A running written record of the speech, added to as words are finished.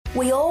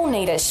We all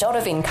need a shot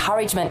of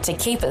encouragement to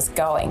keep us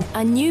going.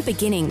 A New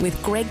Beginning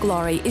with Greg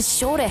Laurie is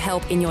sure to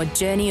help in your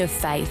journey of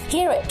faith.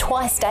 Hear it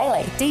twice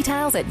daily.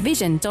 Details at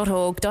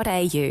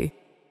vision.org.au.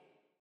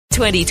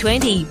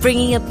 2020,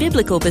 bringing a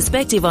biblical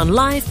perspective on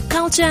life,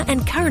 culture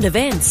and current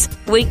events.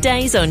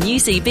 Weekdays on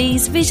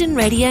UCB's Vision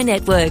Radio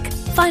Network.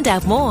 Find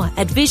out more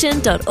at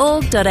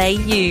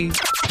vision.org.au.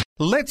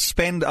 Let's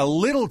spend a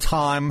little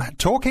time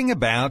talking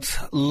about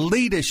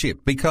leadership,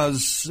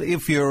 because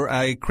if you're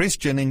a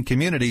Christian in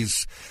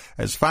communities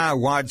as far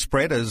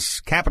widespread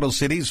as capital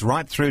cities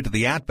right through to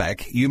the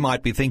outback, you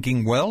might be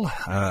thinking, well,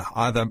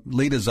 either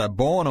leaders are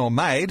born or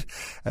made.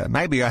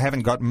 Maybe I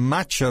haven't got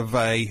much of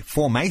a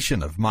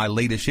formation of my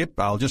leadership.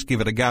 I'll just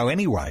give it a go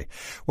anyway.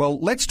 Well,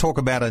 let's talk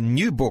about a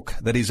new book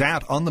that is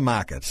out on the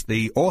market.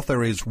 The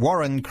author is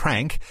Warren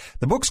Crank.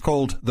 The book's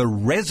called The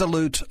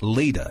Resolute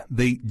Leader,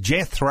 The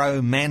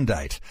Jethro Mandate.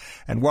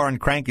 And Warren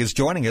Crank is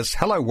joining us.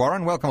 Hello,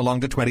 Warren. Welcome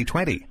along to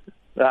 2020.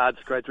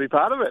 It's great to be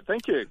part of it.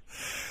 Thank you.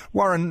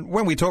 Warren,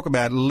 when we talk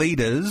about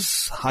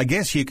leaders, I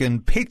guess you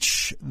can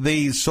pitch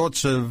these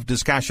sorts of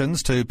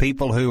discussions to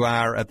people who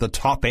are at the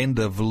top end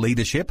of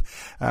leadership,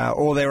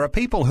 or there are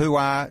people who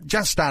are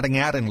just starting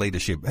out in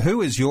leadership.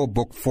 Who is your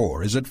book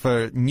for? Is it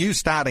for new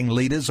starting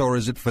leaders, or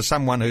is it for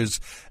someone who's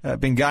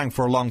been going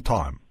for a long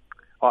time?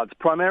 Oh, it's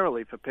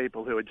primarily for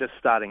people who are just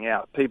starting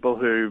out, people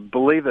who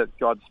believe that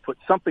God's put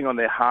something on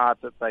their heart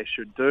that they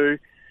should do,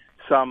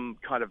 some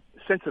kind of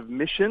sense of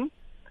mission.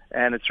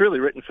 And it's really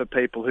written for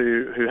people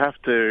who have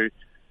to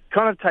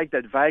kind of take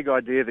that vague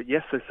idea that,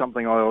 yes, there's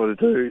something I ought to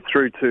do,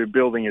 through to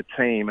building a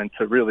team and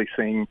to really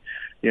seeing,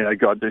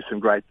 God do some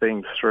great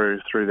things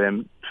through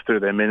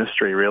their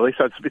ministry, really.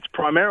 So it's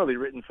primarily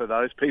written for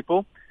those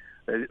people.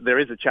 There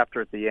is a chapter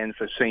at the end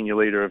for senior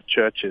leader of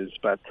churches,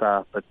 but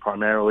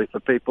primarily for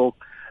people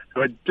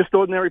who are just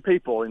ordinary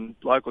people in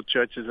local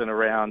churches and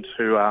around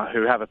who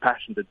have a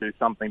passion to do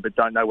something but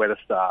don't know where to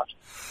start.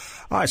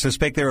 I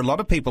suspect there are a lot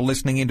of people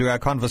listening into our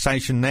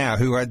conversation now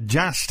who are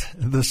just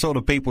the sort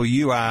of people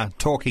you are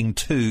talking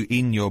to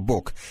in your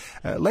book.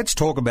 Let's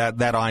talk about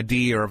that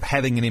idea of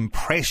having an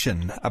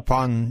impression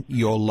upon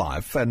your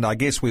life. And I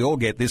guess we all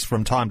get this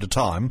from time to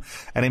time,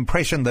 an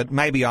impression that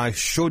maybe I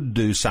should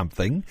do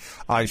something.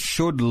 I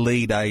should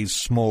lead a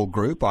small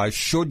group. I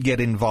should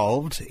get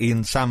involved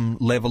in some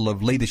level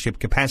of leadership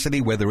capacity,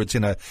 whether it's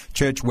in a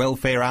church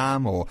welfare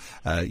arm or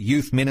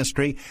youth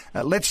ministry.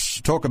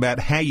 Let's talk about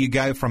how you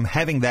go from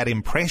having that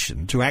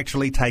impression to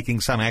actually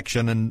taking some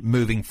action and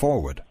moving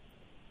forward.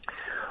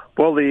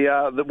 Well,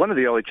 one of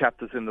the early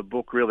chapters in the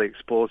book really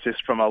explores this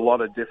from a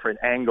lot of different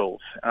angles,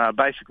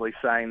 basically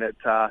saying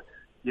that,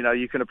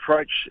 you can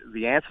approach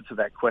the answer to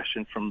that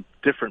question from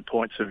different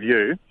points of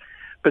view.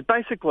 But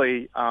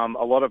basically, a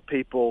lot of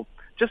people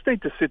just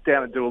need to sit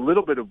down and do a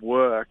little bit of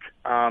work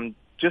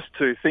just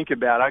to think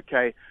about,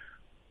 okay,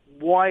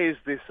 why is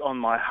this on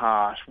my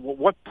heart?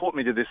 What brought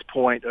me to this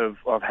point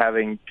of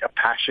having a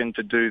passion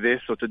to do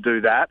this or to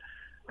do that?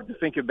 And to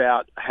think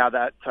about how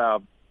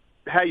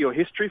your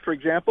history, for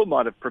example,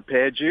 might have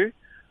prepared you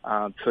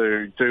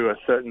to do a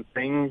certain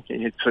thing,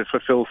 to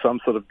fulfill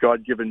some sort of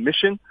God-given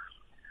mission.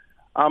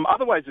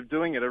 Other ways of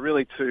doing it are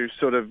really to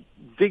sort of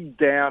dig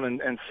down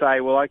and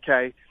say, well,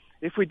 okay,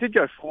 if we did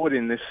go forward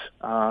in this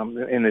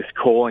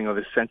calling or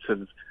this sense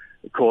of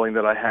calling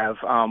that I have,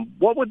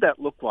 what would that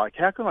look like?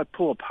 How can I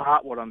pull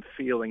apart what I'm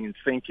feeling and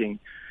thinking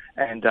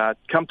and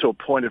come to a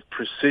point of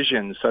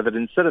precision so that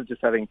instead of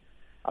just having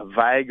a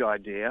vague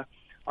idea,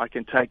 I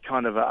can take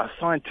kind of a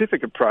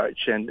scientific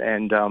approach and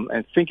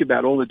think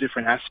about all the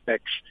different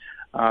aspects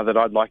that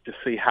I'd like to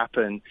see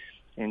happen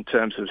in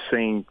terms of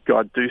seeing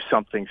God do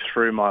something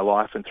through my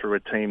life and through a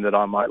team that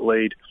I might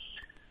lead.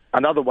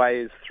 Another way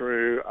is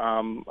through,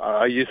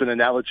 I use an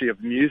analogy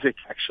of music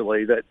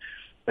actually, that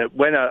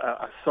when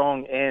a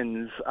song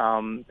ends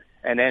and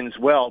ends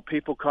well,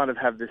 people kind of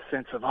have this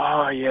sense of,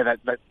 oh yeah,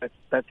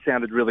 that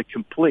sounded really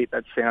complete.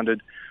 That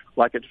sounded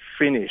like it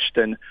finished.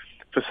 And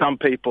for some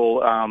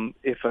people,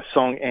 if a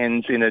song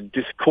ends in a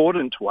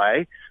discordant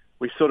way,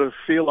 we sort of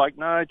feel like,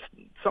 no,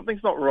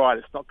 something's not right.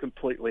 It's not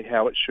completely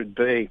how it should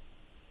be.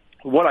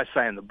 What I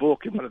say in the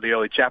book, in one of the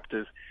early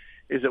chapters,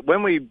 is that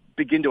when we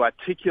begin to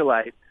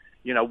articulate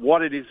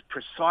what it is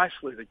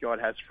precisely that God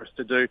has for us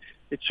to do,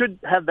 it should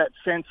have that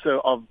sense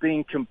of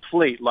being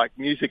complete, like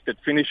music that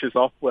finishes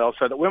off well,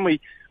 so that when we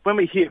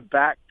hear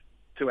back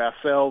to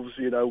ourselves,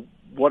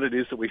 what it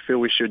is that we feel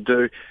we should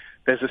do,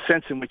 there's a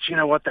sense in which,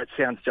 that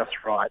sounds just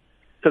right.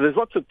 So there's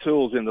lots of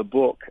tools in the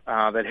book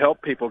that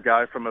help people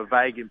go from a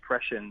vague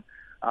impression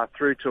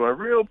through to a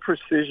real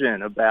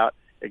precision about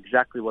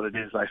exactly what it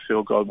is they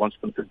feel God wants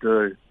them to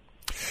do.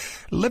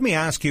 Let me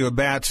ask you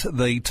about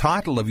the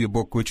title of your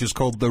book, which is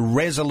called The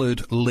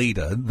Resolute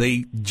Leader,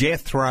 The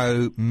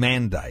Jethro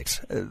Mandate.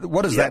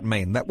 What does that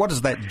mean? What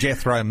is that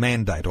Jethro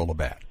Mandate all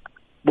about?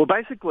 Well,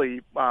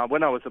 basically,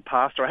 when I was a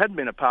pastor, I hadn't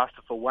been a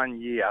pastor for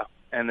 1 year,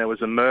 and there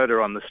was a murder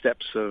on the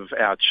steps of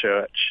our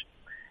church.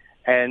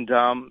 And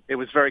it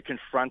was very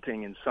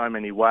confronting in so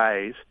many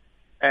ways.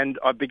 And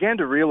I began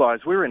to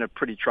realize we were in a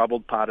pretty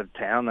troubled part of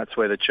town. That's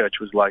where the church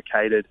was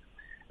located.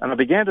 And I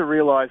began to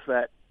realize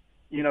that,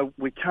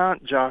 we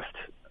can't just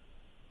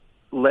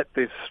let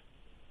this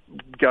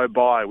go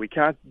by. We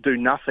can't do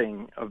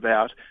nothing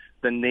about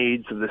the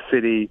needs of the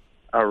city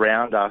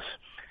around us.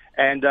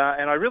 And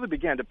I really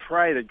began to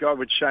pray that God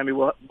would show me,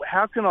 well,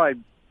 how can I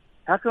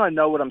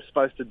know what I'm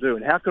supposed to do,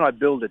 and how can I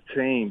build a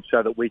team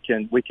so that we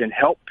can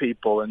help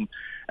people and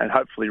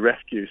hopefully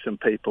rescue some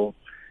people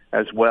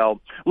as well.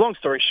 Long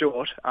story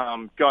short,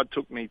 God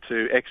took me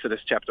to Exodus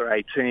chapter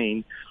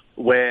 18,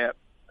 where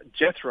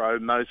Jethro,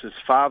 Moses'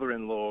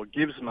 father-in-law,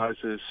 gives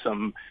Moses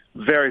some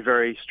very,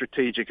 very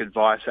strategic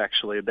advice,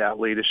 actually, about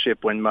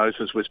leadership when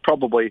Moses was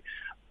probably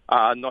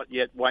not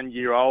yet 1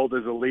 year old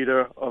as a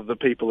leader of the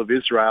people of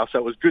Israel. So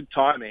it was good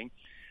timing.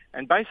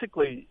 And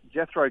basically,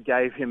 Jethro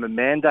gave him a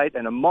mandate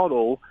and a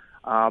model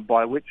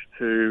by which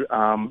to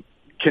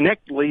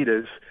connect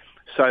leaders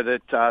so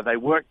that they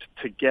worked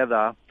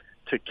together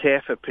to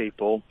care for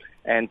people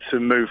and to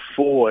move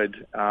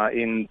forward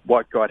in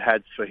what God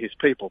had for his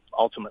people,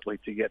 ultimately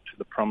to get to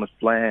the promised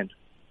land.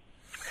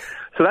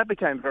 So that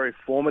became very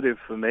formative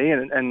for me,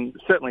 and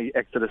certainly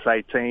Exodus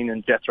 18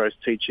 and Jethro's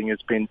teaching has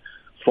been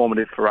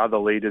formative for other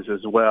leaders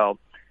as well.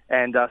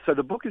 And so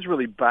the book is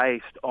really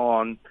based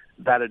on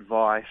that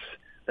advice,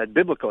 that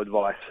biblical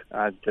advice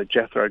that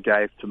Jethro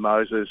gave to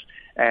Moses,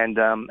 and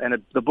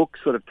the book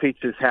sort of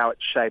teaches how it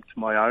shaped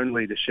my own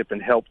leadership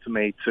and helped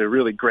me to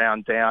really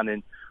ground down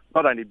in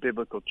not only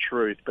biblical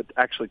truth, but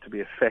actually to be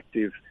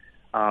effective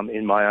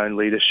in my own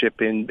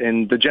leadership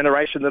in the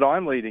generation that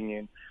I'm leading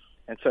in.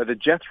 And so the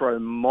Jethro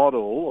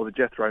model, or the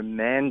Jethro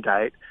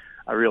mandate,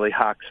 really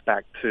harks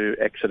back to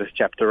Exodus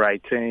chapter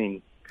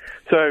 18.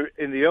 So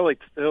in the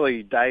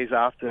early days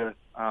after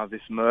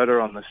this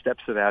murder on the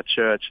steps of our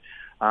church,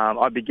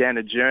 I began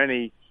a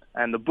journey,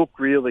 and the book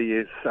really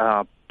is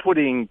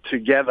putting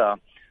together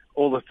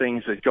all the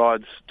things that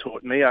God's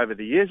taught me over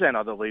the years, and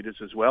other leaders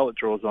as well. It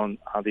draws on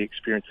the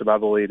experience of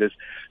other leaders,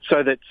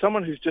 so that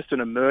someone who's just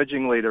an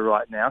emerging leader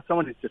right now,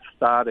 someone who's just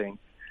starting,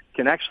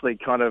 can actually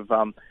kind of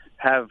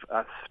have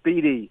a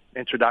speedy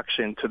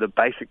introduction to the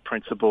basic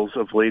principles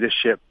of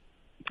leadership,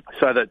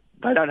 so that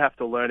they don't have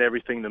to learn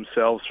everything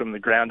themselves from the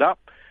ground up,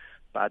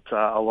 but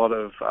a lot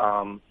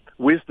of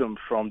wisdom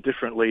from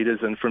different leaders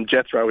and from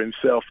Jethro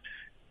himself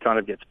kind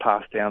of gets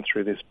passed down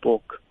through this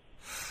book.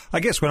 I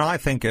guess when I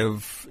think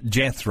of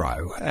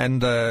Jethro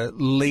and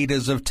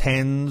leaders of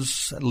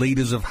tens,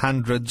 leaders of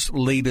hundreds,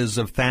 leaders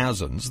of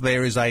thousands,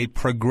 there is a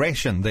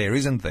progression there,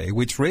 isn't there,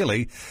 which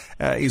really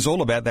is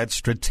all about that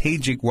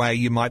strategic way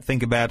you might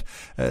think about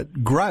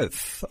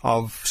growth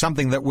of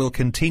something that will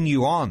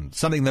continue on,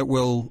 something that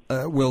will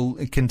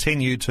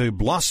continue to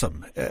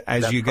blossom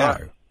as you go.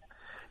 Right.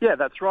 Yeah,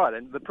 that's right.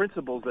 And the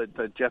principles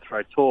that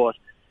Jethro taught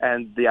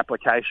and the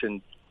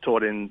application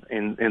taught in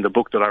the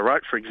book that I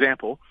wrote, for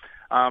example,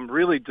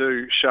 really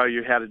do show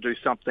you how to do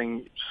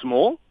something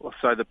small.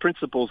 So the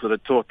principles that are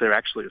taught there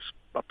actually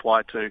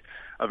apply to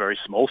a very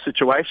small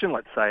situation,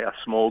 let's say a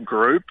small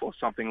group or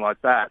something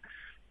like that.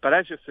 But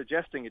as you're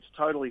suggesting, it's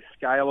totally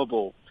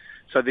scalable.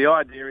 So the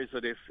idea is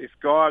that if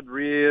God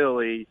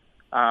really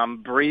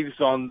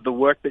breathes on the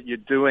work that you're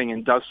doing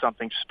and does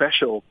something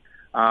special,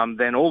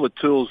 then all the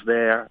tools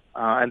there,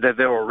 and they're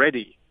there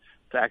already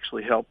to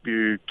actually help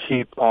you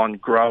keep on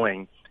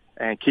growing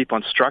and keep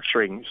on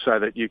structuring so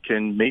that you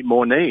can meet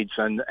more needs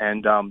and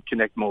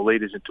connect more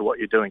leaders into what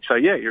you're doing. So,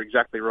 yeah, you're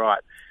exactly right.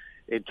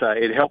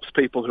 It helps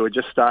people who are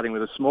just starting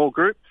with a small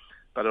group,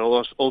 but it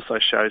also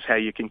shows how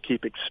you can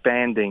keep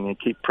expanding and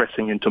keep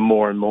pressing into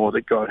more and more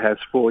that God has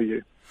for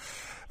you.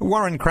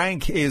 Warren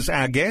Crank is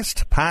our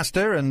guest,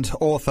 pastor and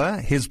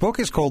author. His book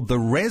is called The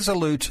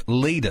Resolute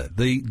Leader,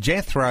 The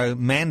Jethro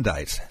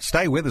Mandate.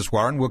 Stay with us,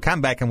 Warren. We'll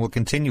come back and we'll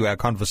continue our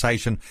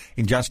conversation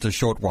in just a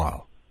short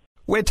while.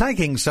 We're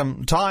taking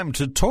some time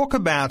to talk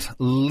about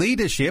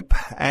leadership,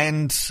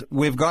 and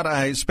we've got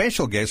a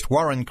special guest,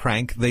 Warren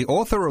Crank, the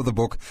author of the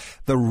book,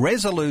 The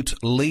Resolute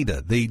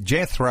Leader, The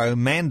Jethro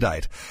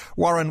Mandate.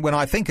 Warren, when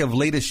I think of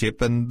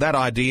leadership and that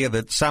idea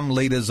that some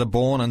leaders are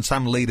born and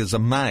some leaders are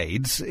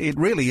made, it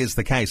really is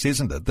the case,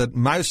 isn't it, that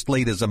most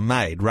leaders are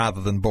made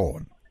rather than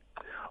born?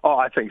 Oh,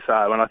 I think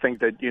so. And I think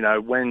that,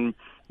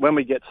 when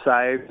we get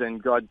saved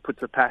and God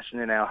puts a passion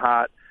in our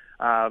heart,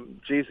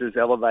 Jesus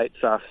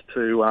elevates us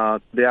to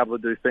be able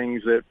to do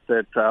things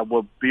that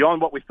were beyond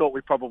what we thought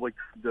we probably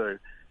could do.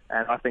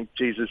 And I think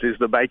Jesus is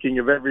the making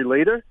of every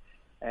leader.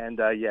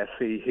 And yes,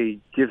 he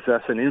gives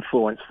us an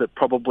influence that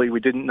probably we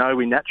didn't know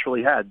we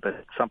naturally had, but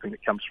it's something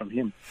that comes from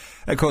him.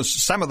 Of course,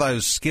 some of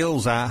those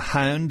skills are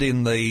honed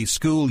in the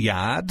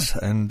schoolyard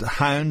and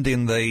honed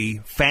in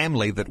the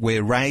family that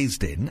we're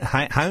raised in,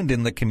 honed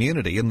in the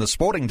community, in the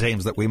sporting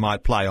teams that we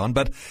might play on.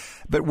 But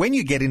when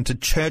you get into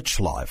church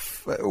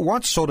life,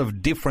 what sort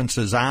of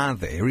differences are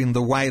there in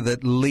the way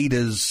that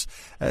leaders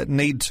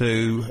need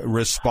to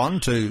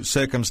respond to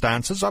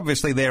circumstances?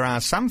 Obviously, there are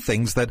some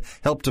things that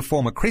help to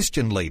form a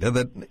Christian leader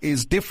that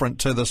is different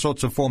to the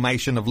sorts of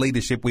formation of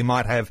leadership we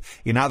might have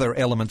in other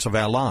elements of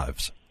our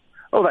lives.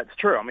 Oh, that's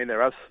true. I mean,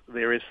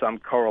 there is some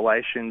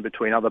correlation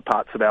between other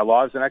parts of our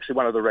lives. And actually,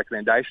 one of the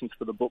recommendations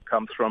for the book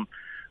comes from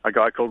a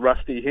guy called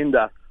Rusty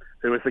Hinder,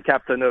 who was the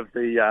captain of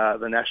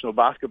the national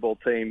basketball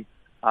team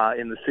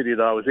in the city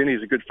that I was in.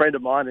 He's a good friend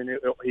of mine, and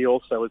he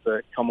also was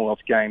a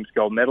Commonwealth Games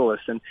gold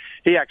medalist. And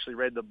he actually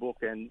read the book,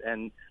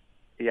 and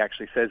he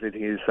actually says in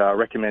his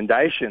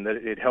recommendation that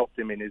it helped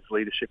him in his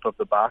leadership of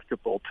the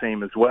basketball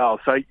team as well.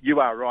 So you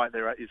are right,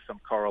 there is some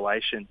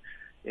correlation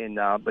in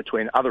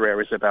between other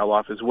areas of our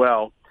life as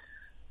well.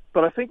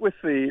 But I think with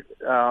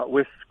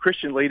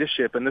Christian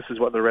leadership, and this is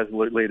what the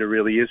Resolute Leader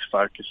really is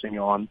focusing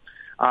on,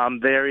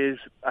 there is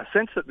a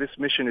sense that this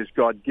mission is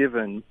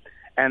God-given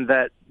and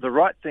that the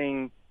right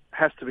thing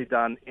has to be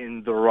done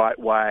in the right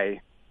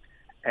way.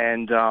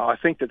 And I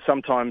think that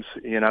sometimes,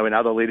 in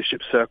other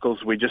leadership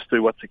circles, we just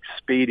do what's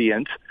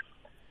expedient.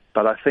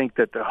 But I think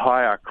that the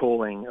higher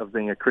calling of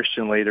being a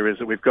Christian leader is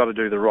that we've got to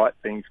do the right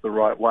things the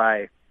right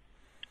way.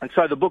 And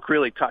so the book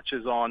really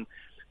touches on,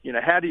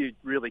 how do you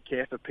really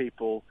care for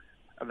people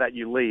that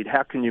you lead?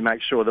 How can you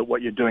make sure that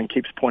what you're doing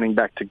keeps pointing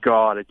back to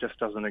God? It just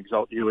doesn't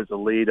exalt you as a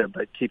leader,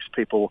 but keeps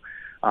people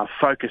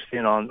focused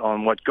in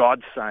on what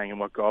God's saying and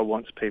what God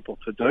wants people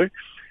to do.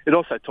 It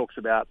also talks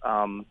about,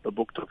 the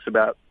book talks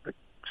about the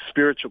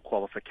spiritual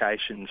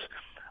qualifications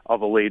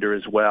of a leader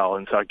as well.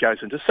 And so it goes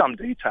into some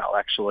detail,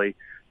 actually,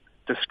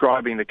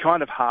 describing the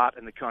kind of heart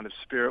and the kind of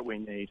spirit we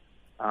need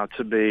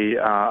to be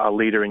a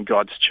leader in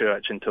God's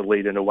church and to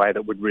lead in a way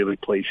that would really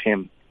please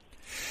Him.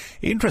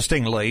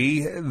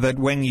 Interestingly, that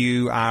when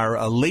you are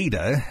a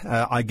leader,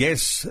 I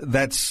guess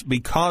that's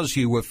because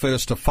you were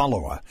first a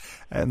follower.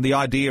 And the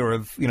idea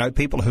of,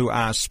 people who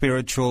are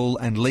spiritual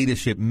and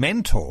leadership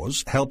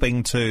mentors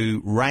helping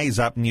to raise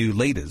up new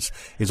leaders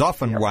is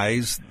often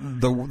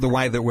the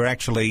way that we're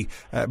actually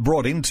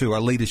brought into a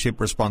leadership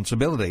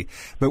responsibility.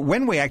 But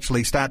when we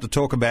actually start to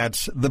talk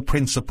about the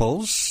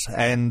principles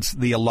and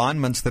the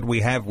alignments that we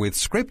have with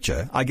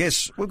Scripture, I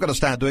guess we've got to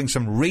start doing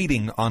some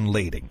reading on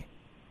leading.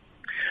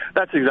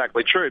 That's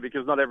exactly true,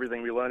 because not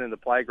everything we learn in the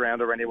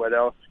playground or anywhere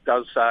else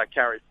does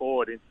carry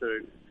forward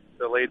into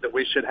the lead that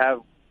we should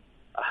have.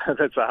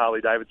 That's a Harley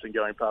Davidson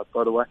going past,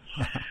 by the way.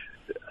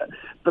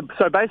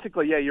 So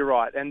basically, yeah, you're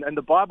right. And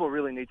the Bible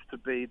really needs to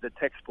be the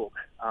textbook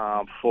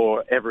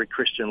for every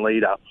Christian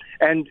leader.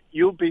 And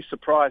you'll be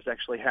surprised,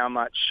 actually, how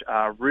much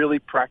really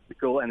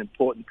practical and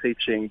important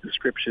teaching the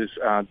Scriptures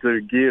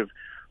do give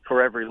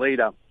for every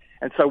leader.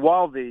 And so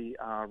while the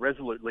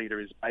Resolute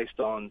Leader is based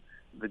on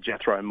the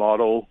Jethro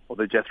model or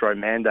the Jethro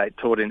mandate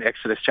taught in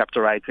Exodus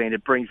chapter 18,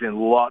 it brings in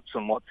lots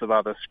and lots of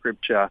other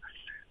scripture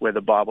where the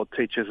Bible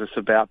teaches us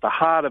about the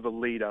heart of a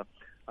leader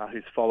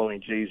who's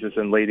following Jesus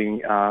and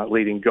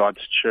leading God's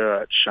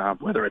church,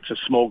 whether it's a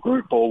small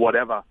group or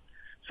whatever.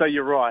 So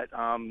you're right.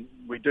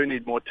 We do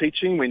need more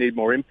teaching. We need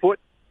more input.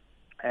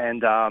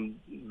 And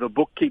the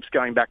book keeps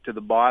going back to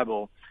the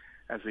Bible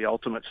as the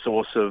ultimate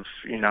source of,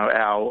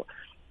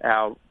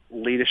 our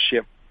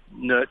leadership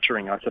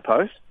nurturing, I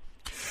suppose.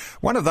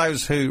 One of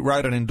those who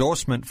wrote an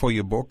endorsement for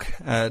your book,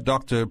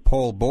 Dr.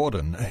 Paul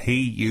Borden, he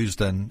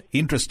used an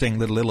interesting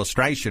little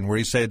illustration where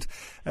he said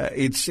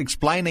it's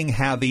explaining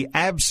how the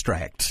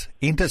abstract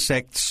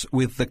intersects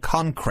with the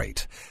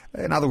concrete.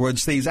 In other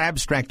words, these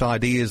abstract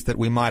ideas that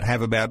we might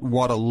have about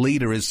what a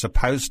leader is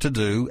supposed to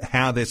do,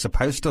 how they're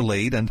supposed to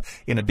lead, and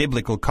in a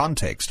biblical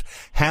context,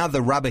 how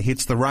the rubber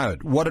hits the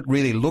road, what it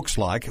really looks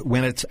like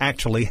when it's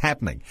actually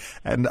happening.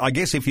 And I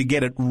guess if you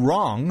get it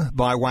wrong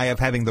by way of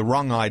having the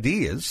wrong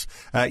ideas,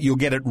 you'll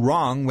get it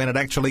wrong when it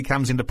actually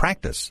comes into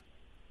practice.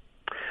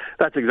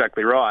 That's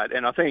exactly right.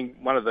 And I think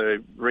one of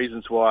the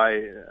reasons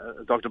why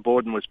Dr.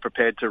 Borden was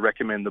prepared to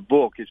recommend the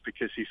book is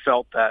because he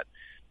felt that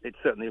it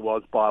certainly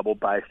was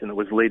Bible-based and it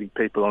was leading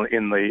people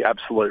in the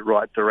absolute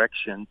right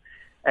direction.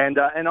 And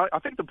I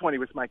think the point he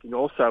was making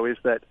also is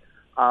that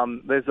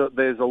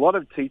there's a lot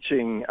of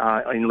teaching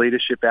in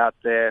leadership out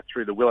there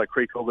through the Willow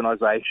Creek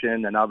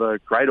organisation and other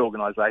great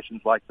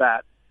organisations like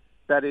that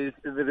is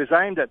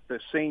aimed at the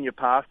senior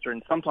pastor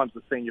and sometimes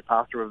the senior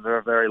pastor of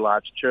a very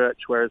large church,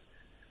 whereas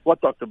what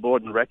Dr.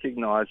 Borden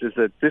recognised is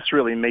that this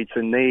really meets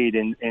a need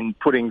in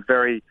putting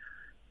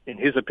in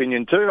his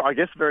opinion too, I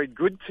guess, very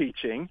good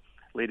teaching,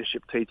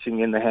 leadership teaching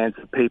in the hands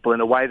of people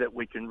in a way that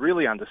we can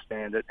really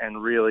understand it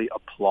and really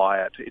apply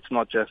it. It's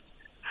not just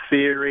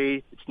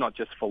theory, it's not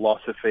just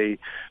philosophy,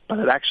 but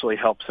it actually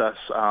helps us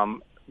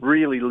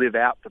really live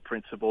out the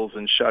principles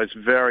and shows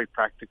very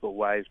practical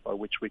ways by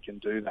which we can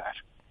do that.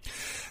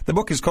 The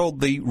book is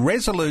called The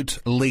Resolute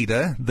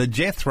Leader, The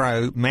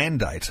Jethro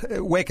Mandate.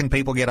 Where can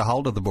people get a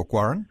hold of the book,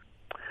 Warren?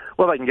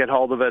 Well, they can get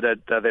hold of it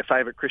at their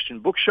favourite Christian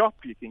bookshop.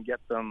 You can get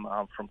them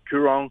from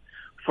Koorong,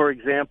 for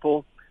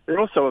example. They're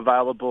also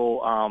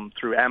available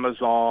through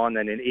Amazon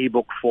and in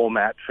ebook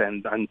formats,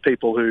 and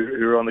people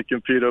who are on the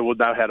computer will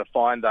know how to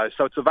find those.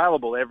 So it's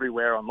available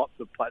everywhere on lots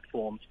of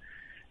platforms.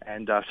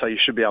 And so you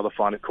should be able to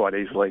find it quite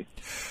easily.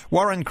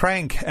 Warren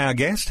Crank, our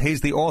guest.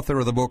 He's the author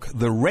of the book,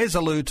 The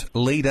Resolute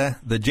Leader,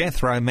 The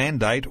Jethro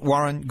Mandate.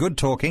 Warren, good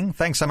talking.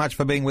 Thanks so much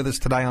for being with us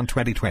today on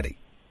 2020.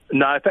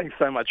 No, thanks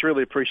so much.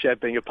 Really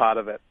appreciate being a part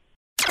of it.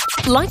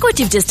 Like what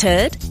you've just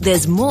heard?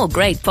 There's more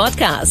great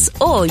podcasts,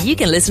 or you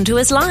can listen to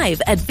us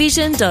live at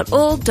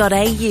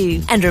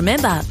vision.org.au. And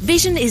remember,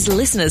 Vision is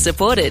listener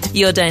supported.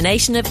 Your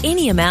donation of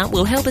any amount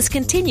will help us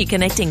continue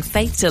connecting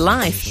faith to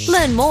life.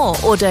 Learn more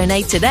or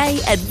donate today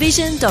at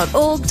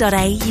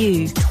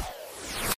vision.org.au.